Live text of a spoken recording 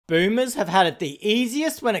Boomers have had it the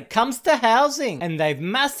easiest when it comes to housing, and they've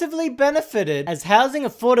massively benefited as housing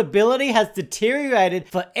affordability has deteriorated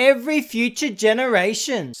for every future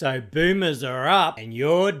generation. So boomers are up and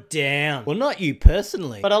you're down. Well, not you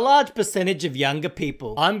personally, but a large percentage of younger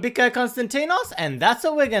people. I'm Biko Konstantinos, and that's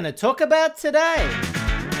what we're going to talk about today.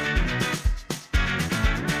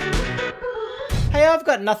 Hey, I've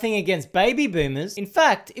got nothing against baby boomers. In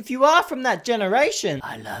fact, if you are from that generation,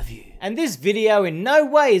 I love you. And this video in no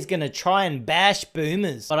way is going to try and bash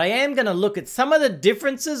boomers, but I am going to look at some of the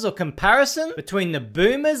differences or comparisons between the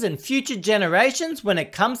boomers and future generations when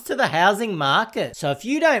it comes to the housing market. So if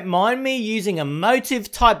you don't mind me using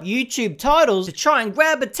emotive type YouTube titles to try and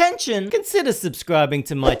grab attention, consider subscribing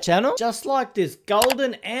to my channel. Just like this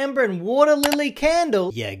golden, amber and water lily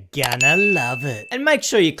candle, you're gonna love it. And make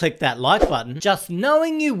sure you click that like button. Just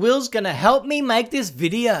knowing you will's gonna help me make this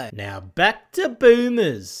video. Now back to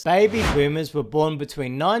boomers. Baby boomers were born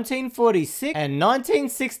between 1946 and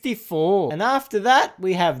 1964. And after that,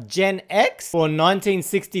 we have Gen X, born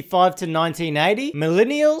 1965 to 1980,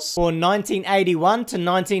 Millennials, born 1981 to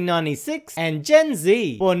 1996, and Gen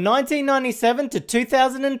Z, born 1997 to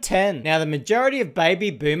 2010. Now, the majority of baby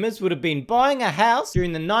boomers would have been buying a house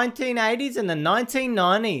during the 1980s and the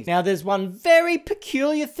 1990s. Now, there's one very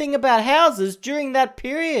peculiar thing about houses during that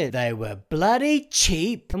period. They were bloody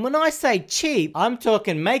cheap. And when I say cheap, I'm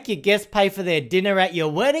talking make your guests pay for their dinner at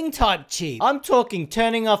your wedding type cheap. I'm talking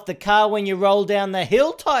turning off the car when you roll down the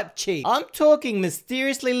hill type cheap. I'm talking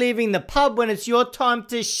mysteriously leaving the pub when it's your time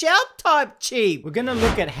to shout type cheap. We're gonna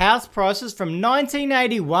look at house prices from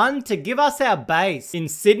 1981 to give us our base. In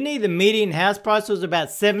Sydney, the median house price was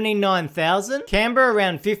about 79,000, Canberra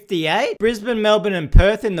around 58, Brisbane, Melbourne and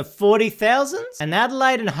Perth in the 40,000s, and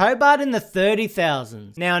Adelaide and Hobart in the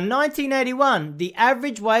 30,000s. Now in 1981, the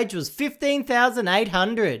average wage was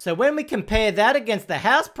 15,800. So when we compare that against the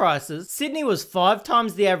house prices, Sydney was 5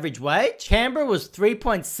 times the average wage, Canberra was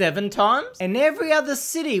 3.7 times, and every other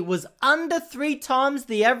city was under 3 times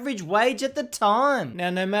the average wage at the time. Now,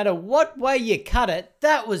 no matter what way you cut it,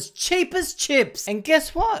 that was cheap as chips. And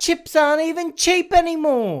guess what? Chips aren't even cheap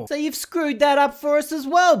anymore. So you've screwed that up for us as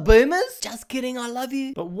well, boomers. Just kidding, I love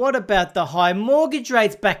you. But what about the high mortgage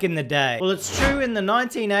rates back in the day? Well, it's true in the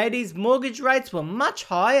 1980s, mortgage rates were much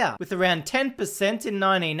higher, with around 10% in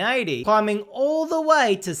 1980, climbing all the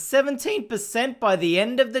way to 17% by the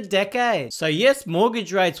end of the decade. So yes,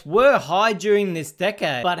 mortgage rates were high during this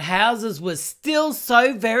decade, but houses were still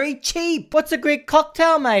so very cheap. What's a Greek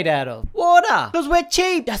cocktail made out of? Water, because we're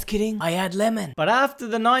cheap. Just kidding, I add lemon. But after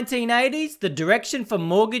the 1980s, the direction for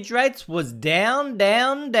mortgage rates was down,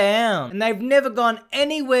 down, down. And they've never gone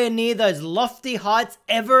anywhere near those lofty heights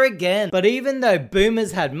ever again. But even though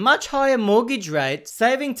boomers had much higher mortgage rates,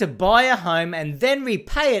 saving to buy a home and then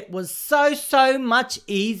repay it was so much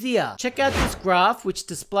easier. Check out this graph which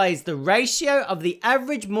displays the ratio of the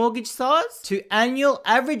average mortgage size to annual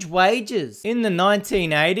average wages. In the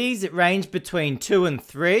 1980s, it ranged between 2 and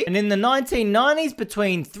 3, and in the 1990s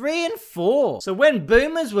between 3 and 4. So when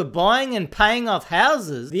boomers were buying and paying off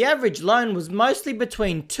houses, the average loan was mostly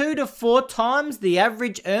between 2 to 4 times the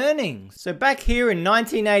average earnings. So back here in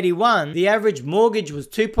 1981, the average mortgage was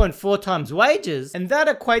 2.4 times wages, and that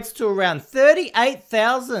equates to around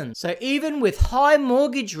 38,000. So even with high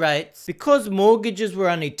mortgage rates, because mortgages were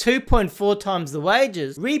only 2.4 times the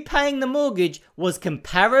wages, repaying the mortgage was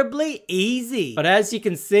comparably easy. But as you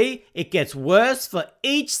can see, it gets worse for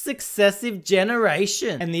each successive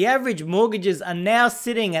generation. And the average mortgages are now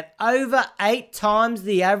sitting at over 8 times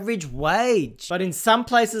the average wage. But in some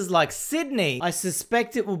places like Sydney, I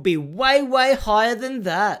suspect it will be way higher than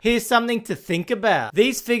that. Here's something to think about.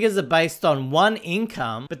 These figures are based on one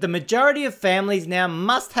income, but the majority of families now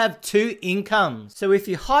must have 2 incomes. So if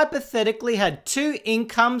you hypothetically had 2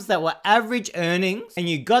 incomes that were average earnings and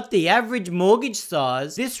you got the average mortgage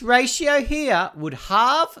size, this ratio here would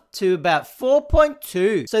halve to about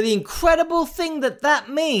 4.2. So the incredible thing that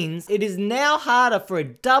means, it is now harder for a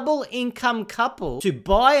double income couple to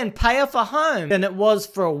buy and pay off a home than it was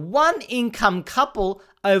for a one income couple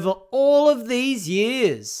over all of these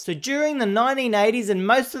years. So during the 1980s and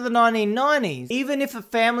most of the 1990s, even if a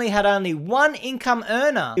family had only one income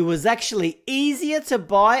earner, it was actually easier to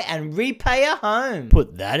buy and repay a home.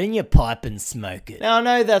 Put that in your pipe and smoke it. Now I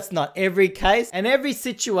know that's not every case and every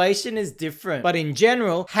situation is different, but in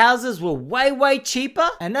general, houses were way cheaper,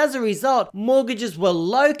 and as a result, mortgages were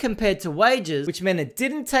low compared to wages, which meant it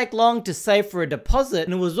didn't take long to save for a deposit,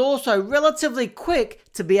 and it was also relatively quick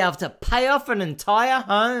to be able to pay off an entire home.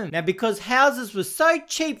 home. Now, because houses were so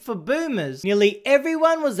cheap for boomers, nearly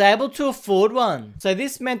everyone was able to afford one. So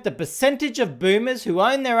this meant the percentage of boomers who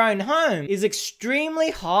own their own home is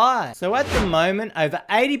extremely high. So at the moment, over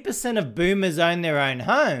 80% of boomers own their own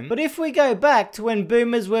home. But if we go back to when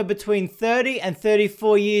boomers were between 30 and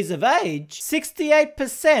 34 years of age,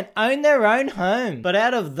 68% own their own home. But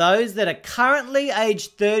out of those that are currently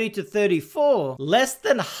aged 30 to 34, less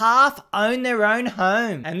than half own their own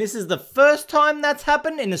home. And this is the first time that's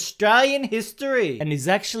happened in Australian history, and is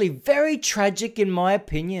actually very tragic in my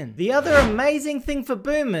opinion. The other amazing thing for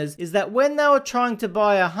boomers is that when they were trying to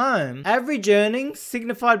buy a home, average earnings,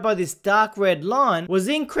 signified by this dark red line, was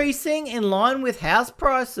increasing in line with house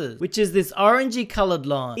prices, which is this orangey coloured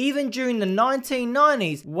line. Even during the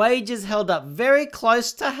 1990s, wages held up very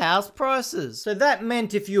close to house prices. So that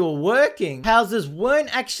meant if you were working, houses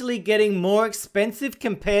weren't actually getting more expensive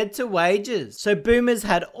compared to wages. So boomers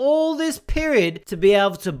had all this period to be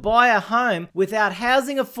able to buy a home without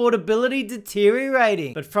housing affordability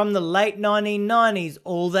deteriorating. But from the late 1990s,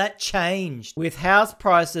 all that changed, with house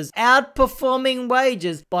prices outperforming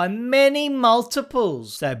wages by many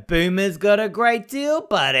multiples. So boomers got a great deal,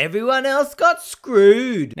 but everyone else got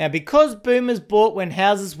screwed. Now, because boomers bought when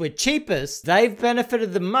houses were cheapest, they've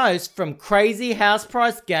benefited the most from crazy house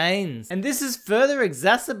price gains. And this is further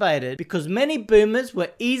exacerbated because many boomers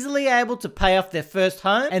were easily able to pay off their first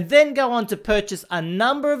home and then go on to purchase a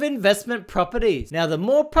number of investment properties. Now, the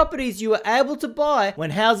more properties you were able to buy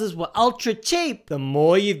when houses were ultra cheap, the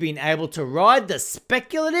more you've been able to ride the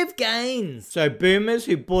speculative gains. So boomers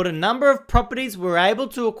who bought a number of properties were able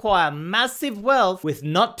to acquire massive wealth with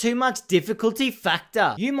not too much difficulty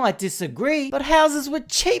factor. You might disagree, but houses were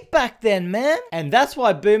cheap back then, man. And that's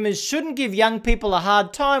why boomers shouldn't give young people a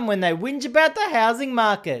hard time when they whinge about the housing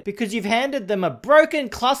market, because you've handed them a broken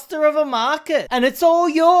cluster of a market and it's all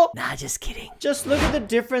your... Nah, just kidding. Just look at the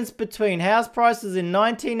difference between house prices in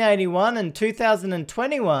 1981 and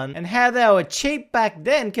 2021 and how they were cheap back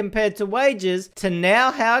then compared to wages, to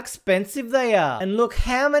now how expensive they are. And look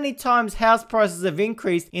how many times house prices have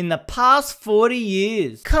increased in the past 40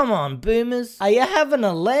 years. Come on, boomers. Are you having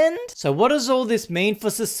a lend? So what does all this mean for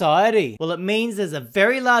society? Well, it means there's a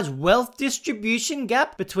very large wealth distribution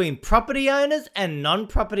gap between property owners and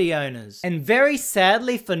non-property owners. And very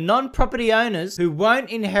sadly for non-property owners who won't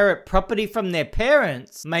inherit property from their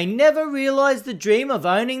parents, may never realize the dream of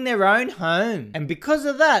owning their own home. And because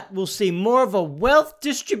of that, we'll see more of a wealth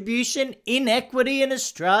distribution inequity in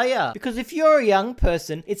Australia. Because if you're a young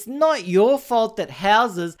person, it's not your fault that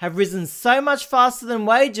houses have risen so much faster than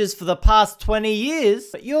wages for the past 20 years,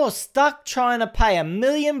 but you're stuck trying to pay $1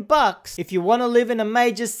 million if you want to live in a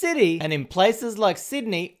major city, and in places like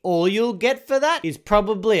Sydney, all you'll get for that is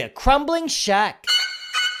probably a crumbling shack.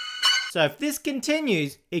 So if this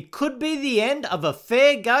continues, it could be the end of a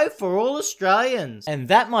fair go for all Australians. And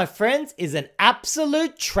that, my friends, is an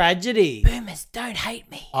absolute tragedy. Boomers, don't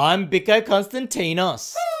hate me. I'm Biko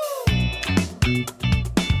Konstantinos.